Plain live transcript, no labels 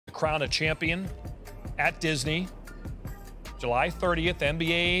crown a champion at Disney. July 30th,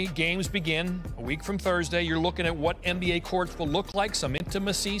 NBA games begin a week from Thursday. You're looking at what NBA courts will look like, some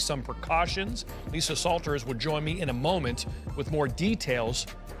intimacy, some precautions. Lisa Salters will join me in a moment with more details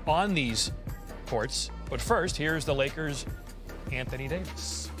on these courts. But first, here's the Lakers' Anthony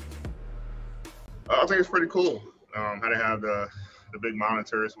Davis. I think it's pretty cool how to have the big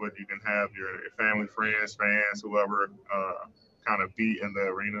monitors where you can have your family, friends, fans, whoever kind of be in the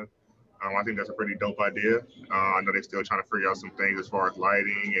arena. I think that's a pretty dope idea. I know they're still trying to figure out some things as far as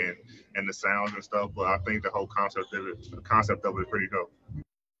lighting and the sounds and stuff, but I think the whole concept of it is pretty dope.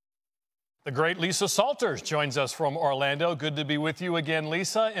 The great Lisa Salters joins us from Orlando. Good to be with you again,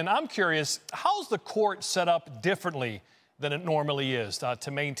 Lisa. And I'm curious, how's the court set up differently than it normally is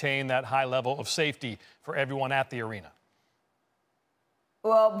to maintain that high level of safety for everyone at the arena?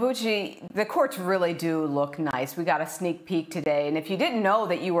 Well, Bucci, the courts really do look nice. We got a sneak peek today. And if you didn't know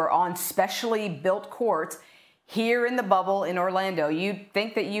that you were on specially built courts here in the bubble in Orlando, you'd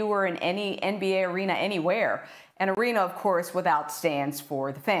think that you were in any NBA arena anywhere. An arena, of course, without stands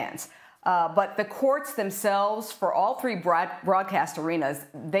for the fans. But the courts themselves for all three broadcast arenas,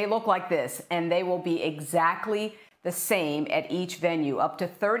 they look like this, and they will be exactly the same at each venue. Up to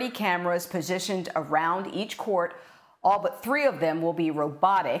 30 cameras positioned around each court. All but 3 of them will be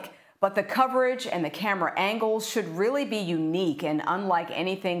robotic, but the coverage and the camera angles should really be unique and unlike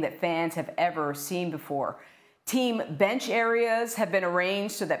anything that fans have ever seen before. Team bench areas have been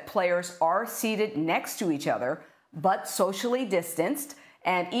arranged so that players are seated next to each other, but socially distanced,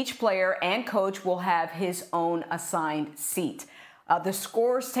 and each player and coach will have his own assigned seat. The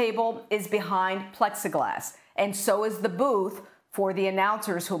scorers table is behind plexiglass, and so is the booth for the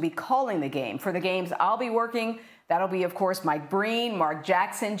announcers who'll be calling the game. For the games I'll be working, that'll be, of course, Mike Breen, Mark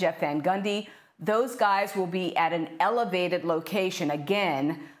Jackson, Jeff Van Gundy. Those guys will be at an elevated location,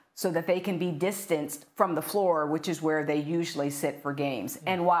 again, so that they can be distanced from the floor, which is where they usually sit for games.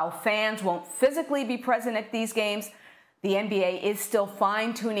 And while fans won't physically be present at these games, the NBA is still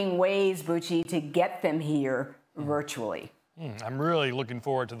fine-tuning ways, Bucci, to get them here virtually. I'm really looking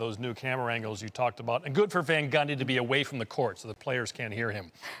forward to those new camera angles you talked about. And good for Van Gundy to be away from the court so the players can't hear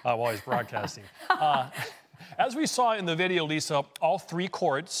him while he's broadcasting. As we saw in the video, Lisa, all 3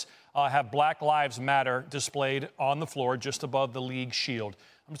 courts have Black Lives Matter displayed on the floor just above the league shield.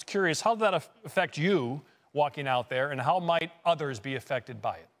 I'm just curious, how did that affect you walking out there, and how might others be affected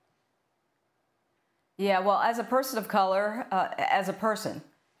by it? Yeah, well, as a person of color,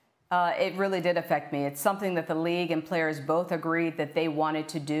 it really did affect me. It's something that the league and players both agreed that they wanted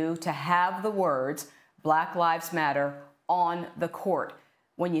to do, to have the words Black Lives Matter on the court.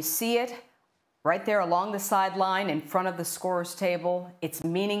 When you see it right there along the sideline in front of the scorer's table, it's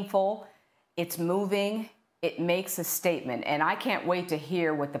meaningful, it's moving, it makes a statement. And I can't wait to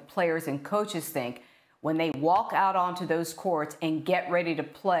hear what the players and coaches think when they walk out onto those courts and get ready to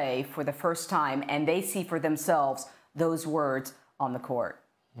play for the first time and they see for themselves those words on the court.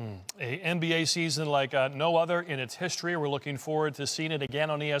 A NBA season like no other in its history. We're looking forward to seeing it again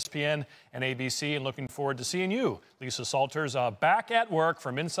on ESPN and ABC, and looking forward to seeing you, Lisa Salters, back at work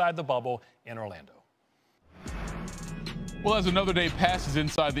from inside the bubble in Orlando. Well, as another day passes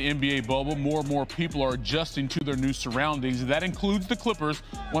inside the NBA bubble, more and more people are adjusting to their new surroundings. That includes the Clippers,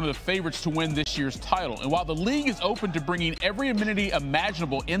 one of the favorites to win this year's title. And while the league is open to bringing every amenity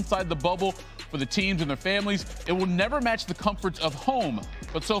imaginable inside the bubble for the teams and their families, it will never match the comforts of home.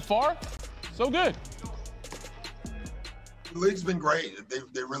 But so far, so good. The league's been great.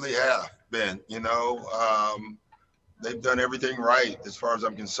 They really have been, you know. They've done everything right as far as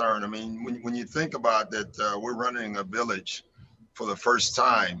I'm concerned. I mean, when you think about that, we're running a village for the first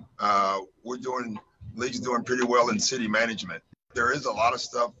time. League's doing pretty well in city management. There is a lot of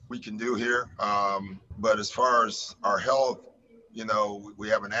stuff we can do here, but as far as our health, you know, we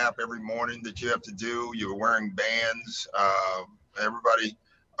have an app every morning that you have to do. You're wearing bands. Everybody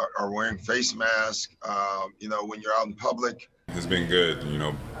are wearing face masks, you know, when you're out in public. It's been good, you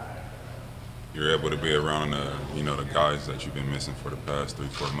know. You're able to be around, you know, the guys that you've been missing for the past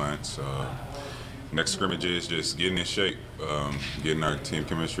 3-4 months. Next scrimmage is just getting in shape, getting our team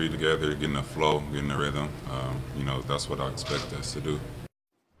chemistry together, getting the flow, getting the rhythm. You know, that's what I expect us to do.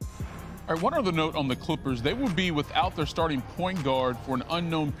 All right, one other note on the Clippers. They will be without their starting point guard for an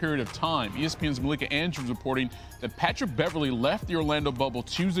unknown period of time. ESPN's Malika Andrews reporting that Patrick Beverley left the Orlando bubble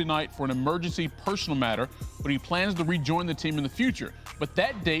Tuesday night for an emergency personal matter, but he plans to rejoin the team in the future. But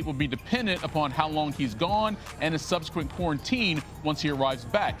that date will be dependent upon how long he's gone and his subsequent quarantine once he arrives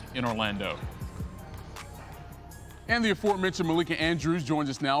back in Orlando. And the aforementioned Malika Andrews joins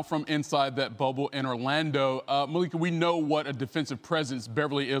us now from inside that bubble in Orlando. Malika, we know what a defensive presence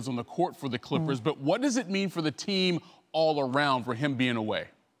Beverly is on the court for the Clippers, but what does it mean for the team all around for him being away?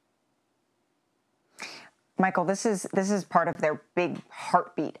 Michael, this is part of their big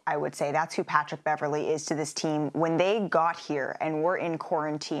heartbeat, I would say. That's who Patrick Beverly is to this team. When they got here and were in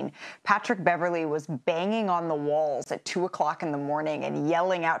quarantine, Patrick Beverly was banging on the walls at 2 o'clock in the morning and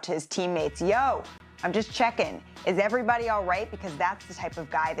yelling out to his teammates, "Yo, I'm just checking. Is everybody all right?" Because that's the type of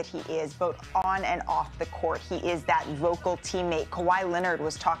guy that he is, both on and off the court. He is that vocal teammate. Kawhi Leonard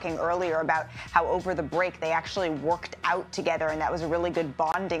was talking earlier about how over the break they actually worked out together, and that was a really good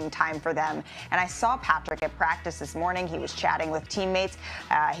bonding time for them. And I saw Patrick at practice this morning. He was chatting with teammates.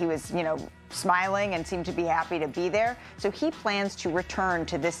 He was, smiling and seemed to be happy to be there. So he plans to return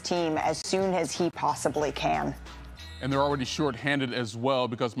to this team as soon as he possibly can. And they're already short-handed as well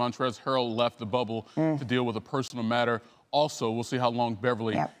because Montrezl Harrell left the bubble to deal with a personal matter. Also, we'll see how long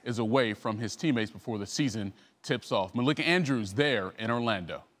Beverly is away from his teammates before the season tips off. Malika Andrews there in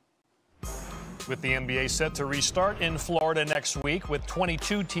Orlando. With the NBA set to restart in Florida next week with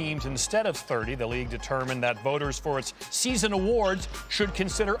 22 teams instead of 30, the league determined that voters for its season awards should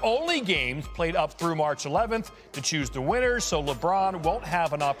consider only games played up through March 11th to choose the winners, so LeBron won't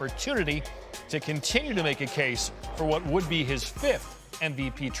have an opportunity to continue to make a case for what would be his 5th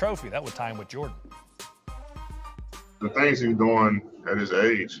MVP trophy. That would tie him with Jordan. The things he's doing at his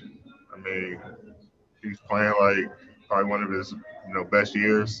age, I mean, he's playing like probably one of his best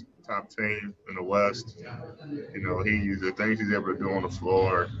years. Top team in the West. The things he's able to do on the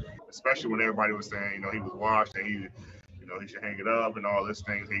floor, especially when everybody was saying, he was washed and he should hang it up and all these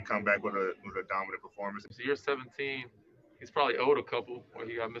things. He come back with a dominant performance. So year 17, he's probably owed a couple or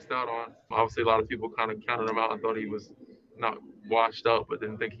he got missed out on. Obviously, a lot of people kind of counted him out and thought he was not washed up, but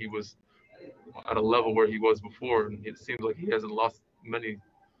didn't think he was at a level where he was before. And it seems like he hasn't lost many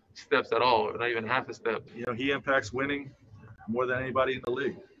steps at all, not even half a step. He impacts winning more than anybody in the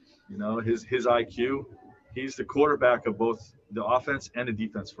league. His IQ, he's the quarterback of both the offense and the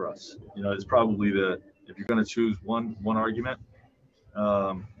defense for us. It's probably if you're going to choose one argument,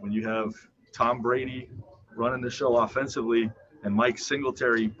 when you have Tom Brady running the show offensively and Mike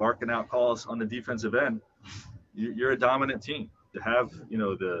Singletary barking out calls on the defensive end, you're a dominant team. To have,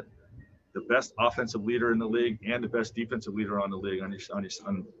 the best offensive leader in the league and the best defensive leader on the league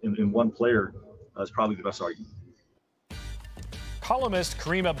in one player is probably the best argument. Columnist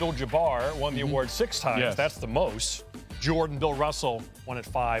Kareem Abdul-Jabbar won the award 6 times. Yes. That's the most. Jordan, Bill Russell won it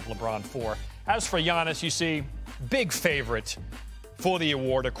 5, LeBron 4. As for Giannis, you see, big favorite for the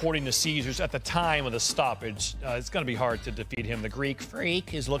award, according to Caesars, at the time of the stoppage. It's going to be hard to defeat him. The Greek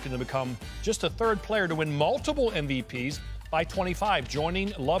freak is looking to become just a 3rd player to win multiple MVPs by 25,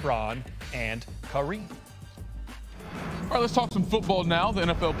 joining LeBron and Kareem. All right, let's talk some football now. The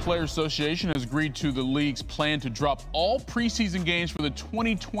NFL Players Association has agreed to the league's plan to drop all preseason games for the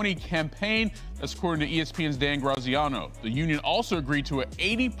 2020 campaign. That's according to ESPN's Dan Graziano. The union also agreed to an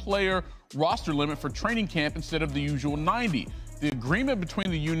 80-player roster limit for training camp instead of the usual 90. The agreement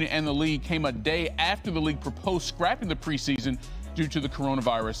between the union and the league came a day after the league proposed scrapping the preseason due to the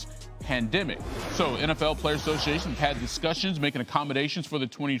coronavirus pandemic. So, NFL Players Association have had discussions making accommodations for the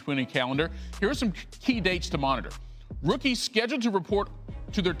 2020 calendar. Here are some key dates to monitor. Rookies scheduled to report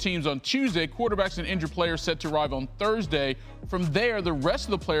to their teams on Tuesday. Quarterbacks and injured players set to arrive on Thursday. From there, the rest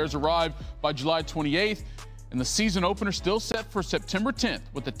of the players arrive by July 28th. And the season opener still set for September 10th,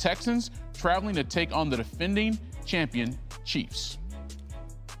 with the Texans traveling to take on the defending champion Chiefs.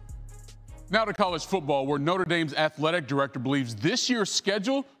 Now to college football, where Notre Dame's athletic director believes this year's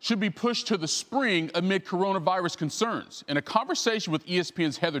schedule should be pushed to the spring amid coronavirus concerns. In a conversation with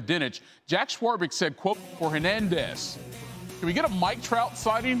ESPN's Heather Dinich, Jack Swarbrick said, quote, for Hernandez, can we get a Mike Trout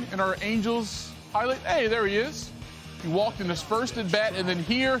sighting in our Angels highlight? Hey, there he is. He walked in his first at bat, and then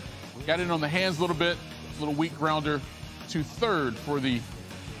here, got in on the hands a little bit, little weak grounder to third for the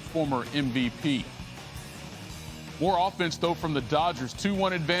former MVP. More offense, though, from the Dodgers.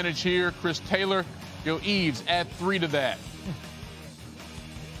 2-1 advantage here. Chris Taylor, Eves add 3 to that.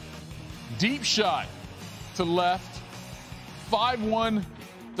 Deep shot to left. 5-1.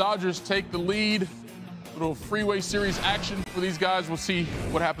 Dodgers take the lead. Little freeway series action for these guys. We'll see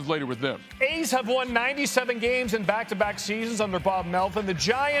what happens later with them. A's have won 97 games in back-to-back seasons under Bob Melvin. The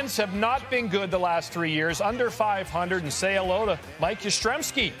Giants have not been good the last 3 years, under 500. And say hello to Mike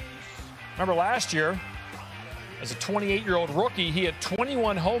Yastrzemski. Remember last year, as a 28-year-old rookie, he had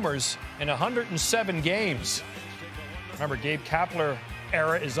 21 homers in 107 games. Remember, Gabe Kapler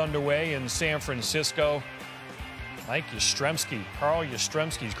era is underway in San Francisco. Mike Yastrzemski, Carl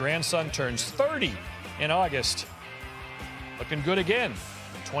Yastrzemski's grandson, turns 30 in August. looking good again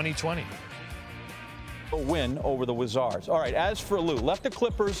in 2020. A win over the Wizards. All right, as for Lou, left the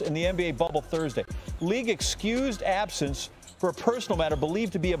Clippers in the NBA bubble Thursday. League excused absence for a personal matter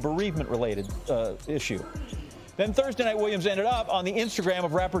believed to be a bereavement-related issue. Then Thursday night, Williams ended up on the Instagram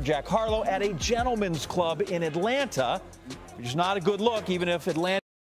of rapper Jack Harlow at a gentleman's club in Atlanta, which is not a good look, even if Atlanta